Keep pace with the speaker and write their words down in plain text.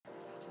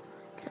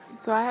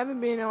So I haven't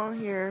been on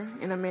here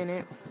in a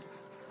minute.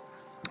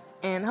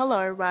 And hello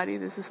everybody,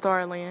 this is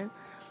Starland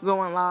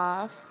going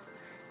live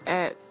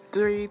at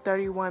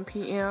 3:31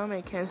 p.m.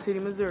 in Kansas City,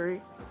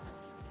 Missouri.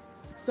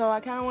 So I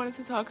kind of wanted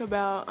to talk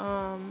about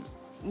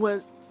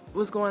what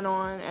was going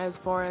on as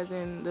far as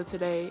in the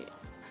today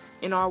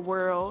in our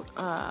world,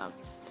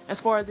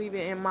 as far as even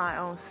in my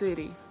own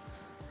city.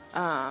 So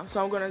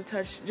I'm going to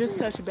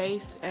touch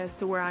base as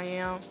to where I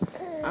am.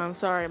 I'm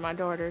sorry, my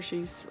daughter,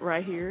 she's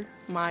right here,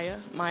 Maya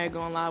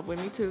going live with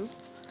me too.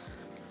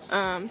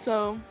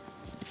 So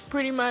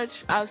pretty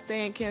much I'll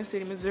stay in Kansas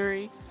City,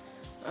 Missouri.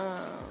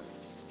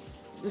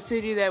 The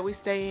city that we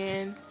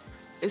stay in,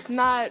 it's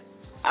not,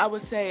 I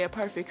would say, a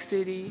perfect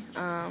city.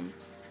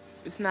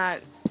 It's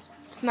not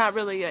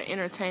really an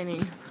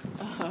entertaining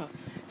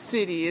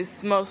city.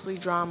 It's mostly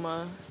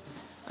drama,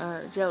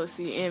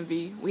 jealousy,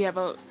 envy. We have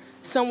a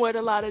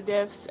lot of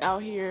deaths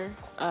out here,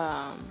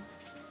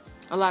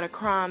 a lot of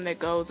crime that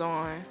goes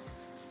on,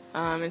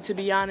 and to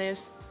be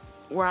honest,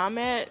 where I'm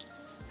at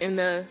in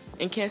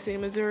Kansas City,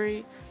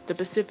 Missouri, the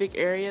Pacific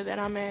area that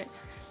I'm at,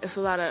 it's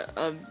a lot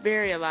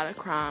of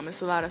crime.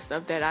 It's a lot of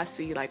stuff that I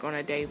see like on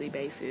a daily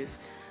basis.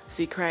 I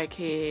see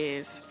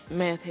crackheads,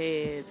 meth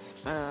heads,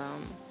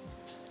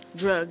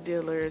 drug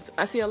dealers.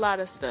 I see a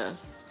lot of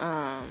stuff,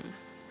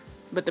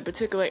 but the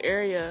particular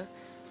area,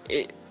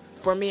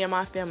 for me and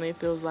my family, it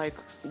feels like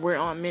we're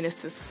on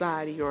Menace to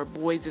Society or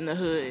Boys in the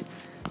Hood,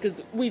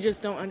 because we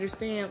just don't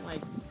understand,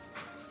 like,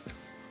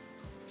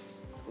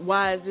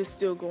 why is this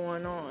still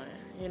going on?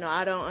 You know,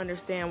 I don't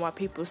understand why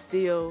people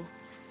still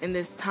in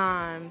this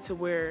time to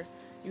where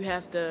you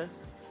have to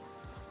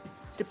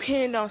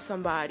depend on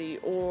somebody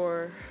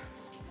or...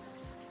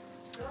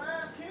 Your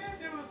ass can't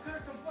do is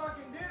cook some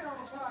fucking dinner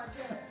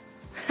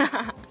on a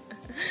podcast.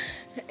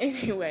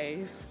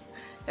 Anyways,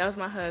 that was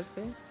my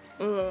husband.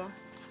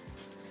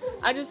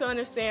 I just don't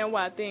understand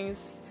why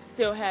things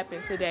still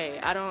happen today.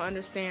 I don't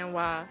understand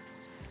why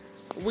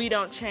we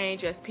don't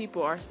change as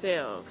people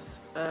ourselves.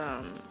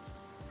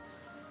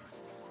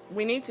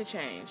 We need to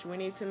change. We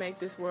need to make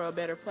this world a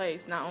better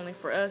place, not only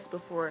for us,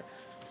 but for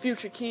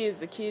future kids,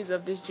 the kids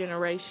of this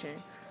generation.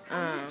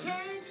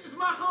 Change is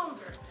my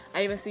hunger.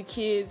 I even see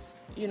kids,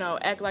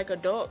 act like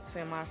adults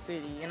in my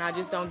city, and I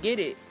just don't get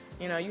it.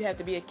 You have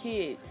to be a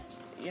kid.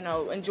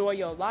 Enjoy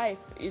your life,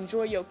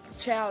 enjoy your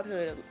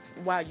childhood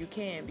while you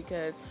can,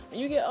 because when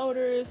you get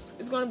older,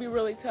 it's going to be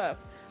really tough.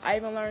 I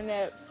even learned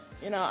that,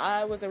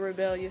 I was a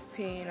rebellious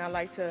teen. I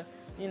like to,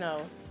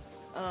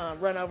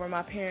 run over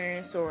my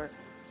parents or,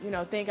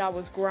 think I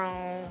was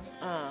grown.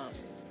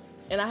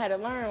 And I had to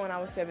learn when I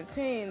was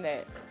 17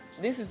 that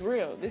this is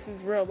real. This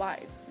is real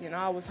life.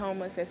 I was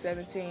homeless at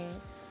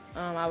 17.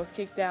 I was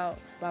kicked out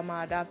by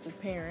my adoptive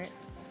parent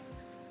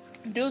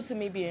due to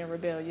me being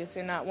rebellious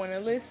and not want to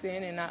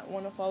listen and not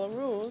want to follow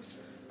rules.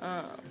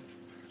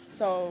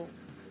 So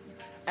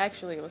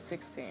actually it was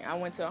 16. I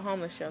went to a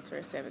homeless shelter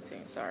at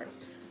 17, sorry.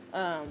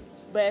 But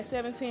at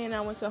 17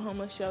 I went to a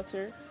homeless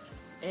shelter,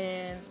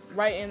 and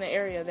right in the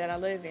area that I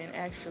live in,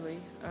 actually.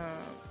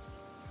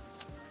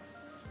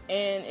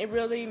 And it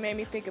really made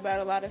me think about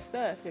a lot of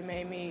stuff. It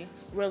made me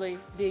really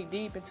dig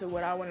deep into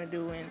what I want to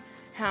do and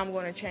how I'm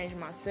going to change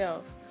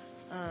myself.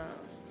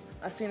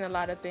 I've seen a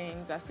lot of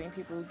things. I've seen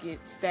people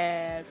get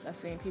stabbed. I've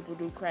seen people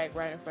do crack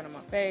right in front of my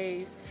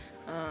face.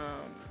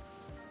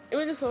 It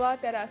was just a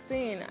lot that I've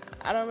seen.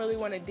 I don't really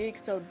want to dig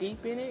so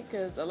deep in it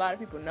because a lot of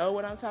people know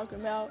what I'm talking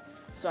about,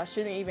 so I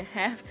shouldn't even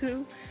have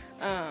to.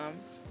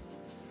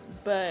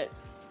 But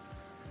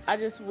I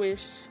just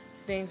wish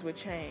things would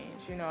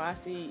change. I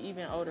see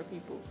even older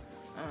people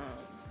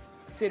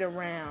sit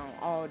around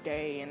all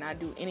day and not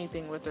do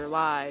anything with their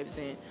lives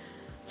and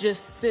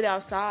just sit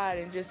outside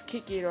and just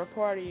kick it or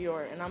party,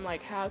 and I'm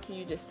like, how can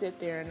you just sit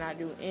there and not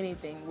do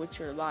anything with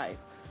your life?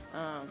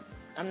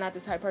 I'm not the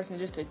type of person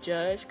just to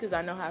judge, because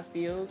I know how it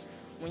feels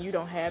when you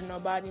don't have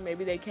nobody.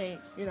 Maybe they can't,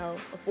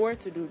 afford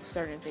to do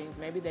certain things.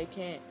 Maybe they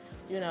can't,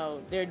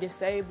 they're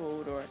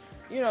disabled, or,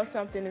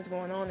 something is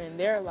going on in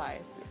their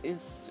life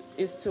is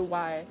to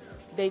why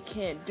they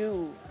can't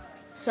do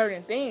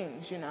certain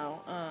things,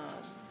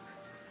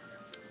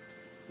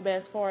 But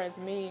as far as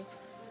me,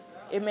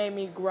 it made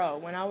me grow.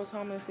 When I was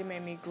homeless, it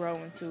made me grow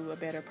into a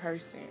better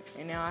person.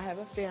 And now I have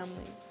a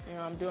family.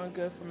 I'm doing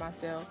good for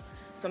myself.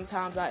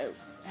 Sometimes I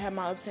have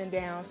my ups and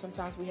downs.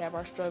 Sometimes we have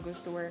our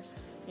struggles to where,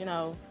 we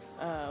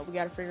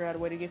got to figure out a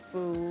way to get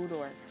food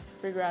or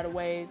figure out a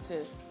way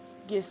to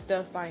get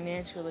stuff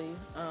financially.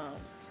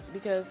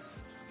 Because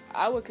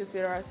I would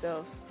consider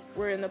ourselves,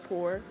 we're in the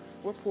poor.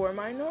 We're poor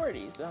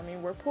minorities. I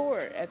mean, we're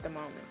poor at the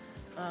moment.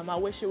 I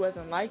wish it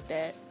wasn't like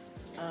that.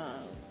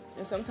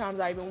 And sometimes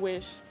I even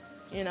wish,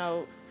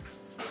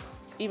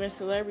 even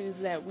celebrities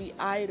that we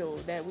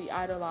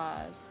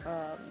idolize,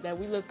 that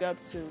we look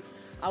up to,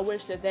 I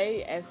wish that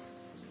they, as,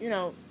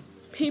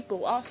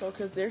 people also,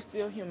 because they're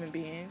still human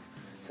beings.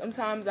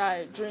 Sometimes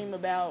I dream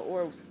about,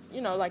 or,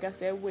 like I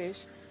said,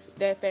 wish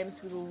that famous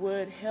people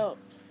would help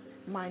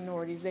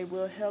minorities. They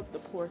will help the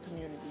poor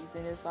communities.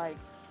 And it's like,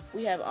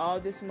 we have all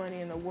this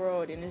money in the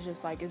world, and it's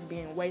just like it's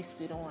being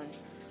wasted on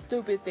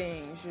stupid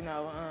things,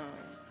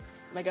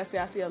 like I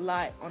said, I see a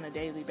lot on a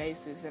daily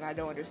basis, and I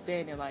don't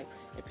understand it. Like,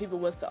 if people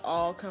was to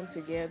all come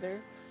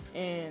together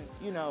and,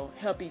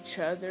 help each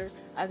other,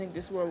 I think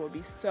this world would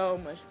be so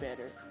much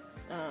better.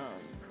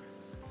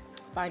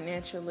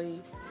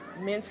 Financially,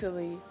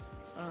 mentally,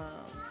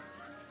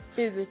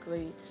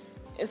 physically.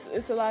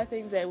 It's a lot of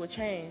things that would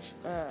change.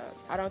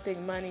 I don't think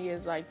money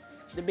is, like,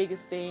 the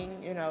biggest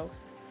thing,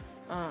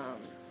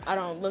 I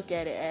don't look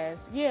at it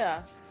as,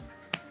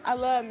 I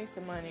love me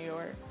some money,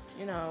 or,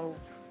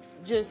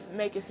 just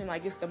make it seem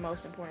like it's the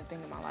most important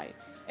thing in my life.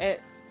 A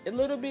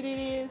little bit it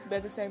is, but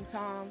at the same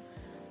time,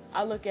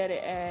 I look at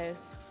it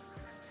as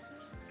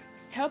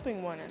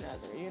helping one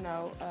another,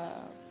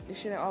 it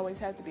shouldn't always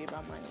have to be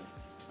about money.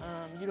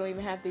 You don't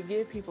even have to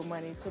give people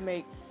money to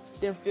make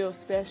them feel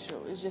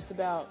special. It's just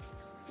about,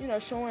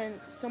 showing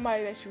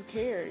somebody that you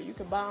care. You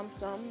can buy them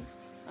something,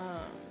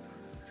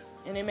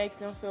 and it makes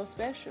them feel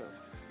special.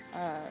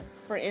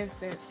 For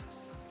instance,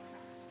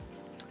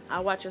 I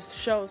watch a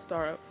show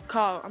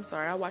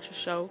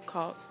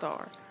called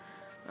Star.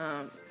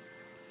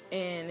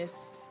 And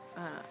it's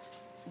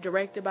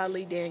directed by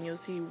Lee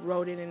Daniels. He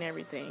wrote it and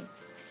everything.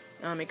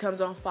 It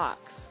comes on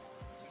Fox.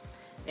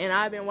 And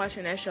I've been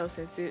watching that show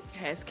since it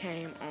has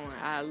came on.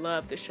 I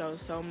love the show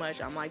so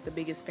much. I'm like the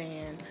biggest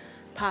fan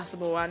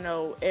possible. I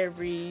know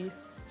every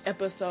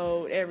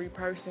episode, every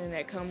person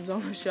that comes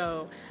on the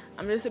show.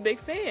 I'm just a big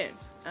fan.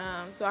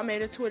 So I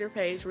made a Twitter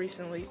page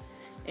recently,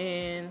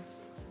 and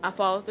I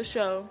followed the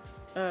show,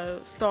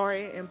 Star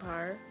and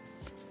Empire.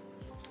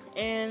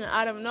 And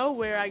out of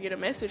nowhere, I get a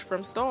message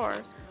from Star,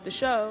 the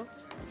show,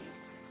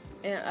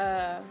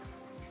 and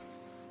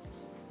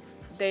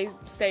they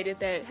stated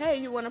that, hey,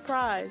 you won a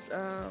prize.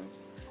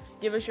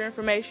 Give us your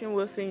information,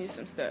 we'll send you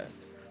some stuff.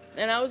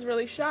 And I was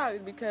really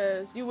shocked,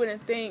 because you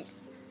wouldn't think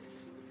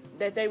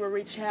that they would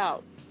reach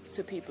out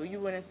to people.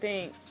 You wouldn't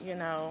think,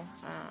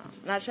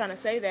 not trying to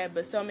say that,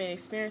 but so many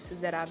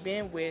experiences that I've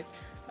been with,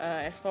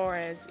 as far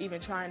as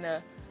even trying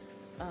to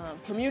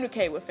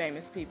communicate with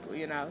famous people,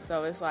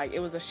 So it's like, it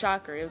was a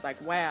shocker. It was like,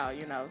 wow,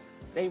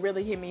 they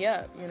really hit me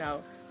up,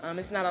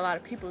 It's not a lot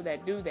of people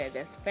that do that,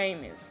 that's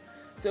famous.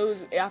 So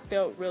I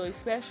felt really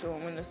special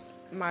when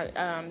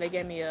they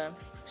gave me a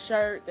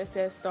shirt that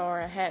says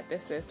Star, a hat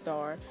that says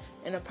Star,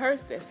 and a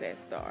purse that says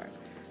Star.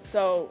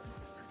 So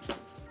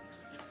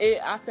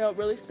I felt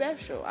really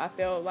special. I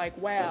felt like,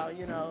 wow,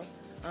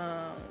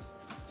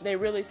 they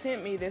really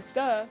sent me this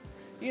stuff,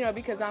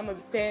 because I'm a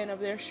fan of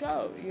their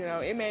show.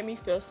 It made me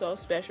feel so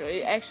special.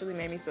 It actually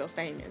made me feel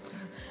famous.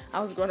 I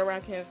was going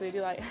around Kansas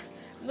City like,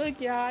 look,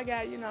 y'all, I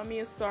got, me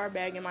a Star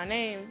bag in my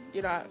name.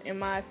 In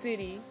my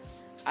city,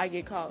 I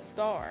get called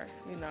Star,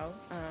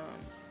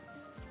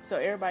 So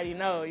everybody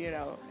know,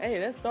 hey,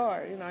 that's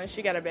Star, and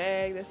she got a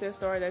bag that says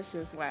Star. That's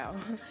just wow.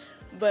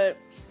 But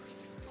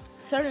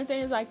certain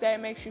things like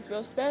that makes you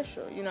feel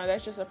special.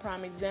 That's just a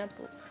prime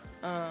example.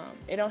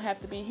 It don't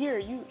have to be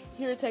here,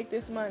 take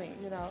this money,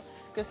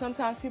 because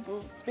sometimes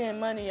people spend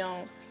money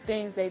on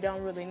things they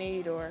don't really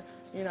need, or,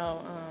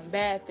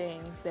 bad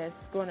things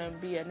that's going to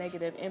be a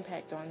negative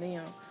impact on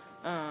them.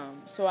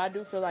 So I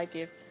do feel like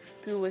if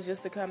people was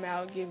just to come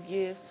out, give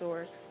gifts,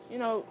 or,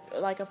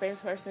 like a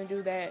famous person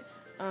do that,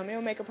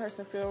 it'll make a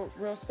person feel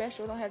real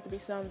special. It don't have to be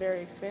something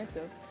very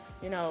expensive.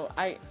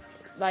 I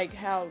like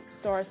how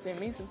Star sent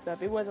me some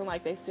stuff. It wasn't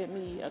like they sent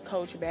me a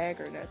Coach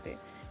bag or nothing.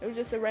 It was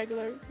just a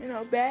regular,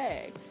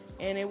 bag.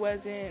 And it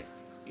wasn't,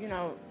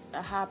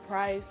 a high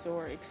price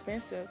or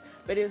expensive,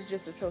 but it was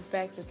just the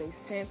fact that they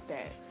sent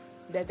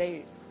that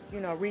they,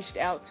 reached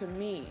out to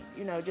me,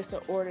 just an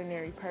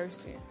ordinary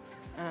person.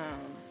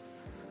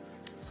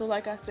 So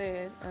like I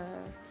said,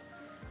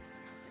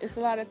 it's a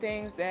lot of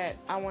things that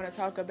I want to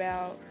talk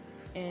about,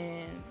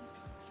 and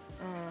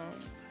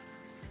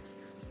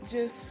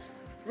just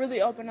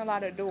really open a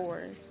lot of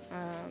doors.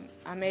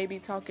 I may be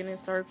talking in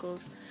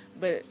circles,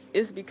 but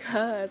it's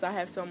because I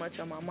have so much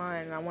on my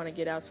mind and I want to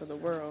get out to the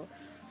world.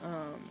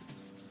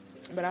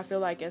 But I feel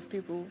like as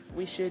people,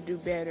 we should do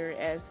better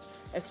as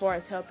far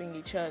as helping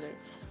each other,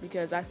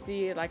 because I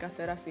see it, like I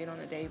said, I see it on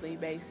a daily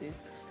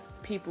basis.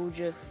 People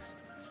just,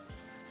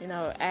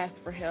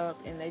 ask for help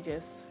and they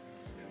just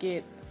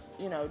get,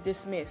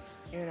 dismissed.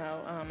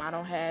 I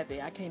don't have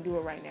it. I can't do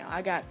it right now.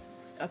 I got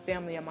a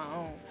family of my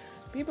own.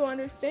 People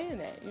understand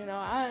that.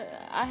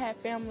 I had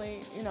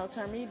family,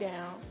 turn me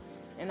down,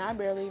 and I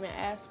barely even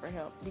ask for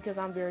help, because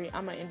I'm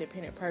an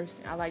independent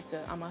person.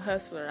 I'm a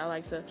hustler. I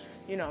like to,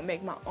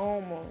 make my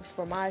own moves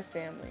for my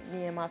family.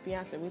 Me and my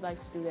fiance, we like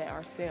to do that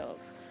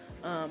ourselves.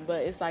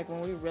 But it's like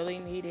when we really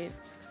need it,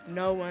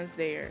 no one's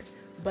there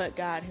but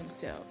God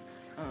himself.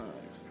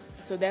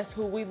 So that's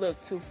who we look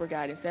to for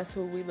guidance. That's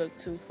who we look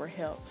to for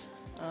help.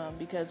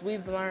 Because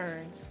we've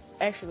learned,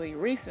 actually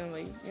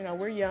recently,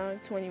 we're young,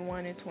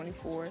 21 and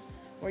 24.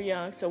 We're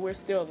young, so we're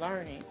still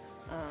learning.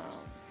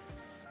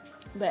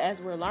 But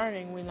as we're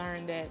learning, we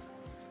learn that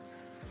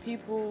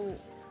people,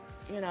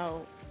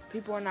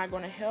 people are not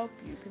going to help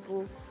you.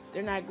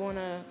 They're not going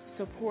to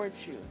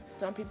support you.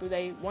 Some people,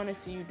 they want to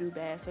see you do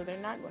bad, so they're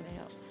not going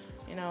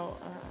to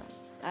help.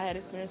 I had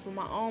experience with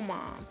my own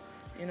mom.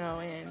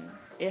 and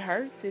it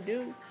hurts to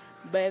do.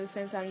 But at the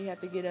same time, you have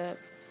to get up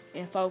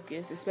and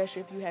focus,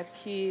 especially if you have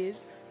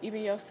kids,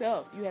 even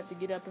yourself. You have to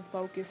get up and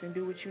focus and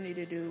do what you need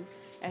to do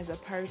as a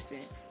person.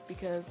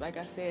 Because, like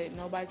I said,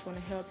 nobody's going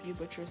to help you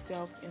but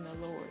yourself and the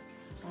Lord.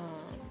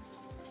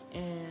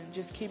 And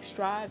just keep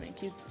striving,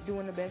 keep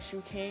doing the best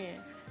you can.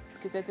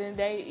 Because at the end of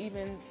the day,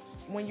 even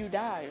when you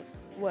die,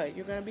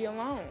 you're going to be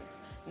alone.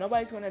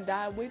 Nobody's going to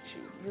die with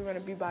you. You're going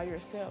to be by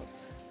yourself.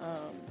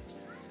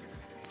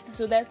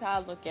 So that's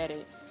how I look at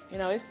it.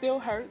 It still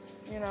hurts,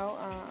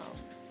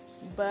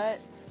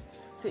 but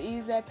to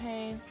ease that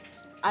pain,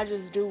 I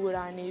just do what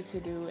I need to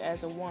do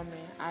as a woman.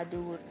 I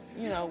do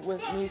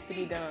what needs to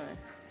be done.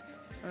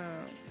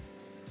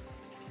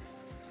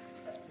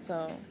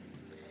 So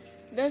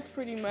that's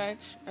pretty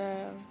much,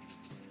 I'm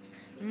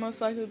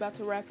most likely about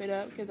to wrap it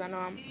up because I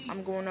know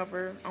I'm going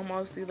over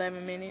almost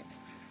 11 minutes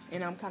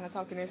and I'm kind of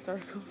talking in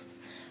circles.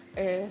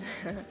 And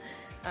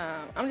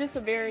I'm just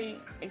a very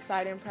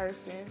exciting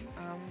person.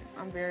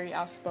 I'm very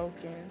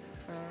outspoken.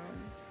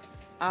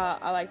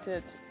 I like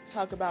to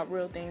talk about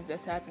real things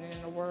that's happening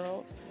in the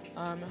world.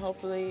 And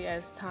hopefully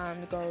as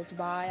time goes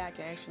by, I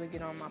can actually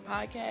get on my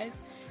podcast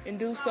and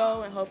do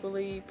so. And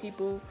hopefully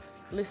people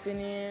listen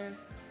in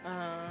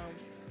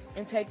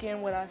and take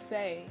in what I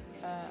say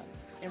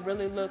and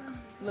really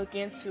look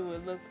into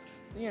it.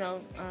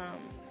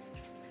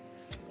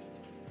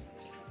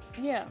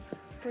 Yeah,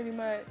 pretty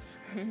much.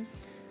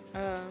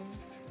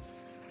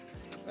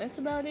 That's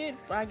about it,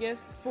 I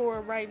guess,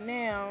 for right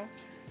now.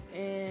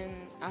 And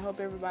I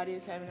hope everybody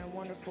is having a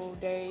wonderful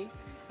day.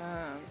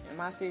 And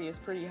my city is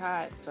pretty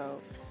hot,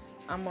 so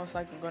I'm most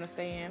likely going to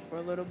stay in for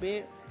a little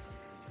bit.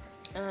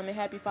 And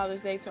happy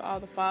Father's Day to all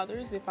the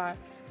fathers if I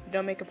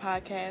don't make a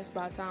podcast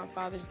by the time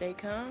Father's Day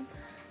comes.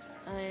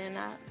 And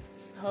I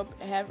hope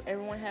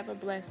everyone have a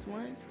blessed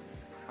one.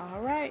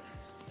 All right.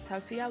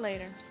 Talk to y'all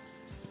later.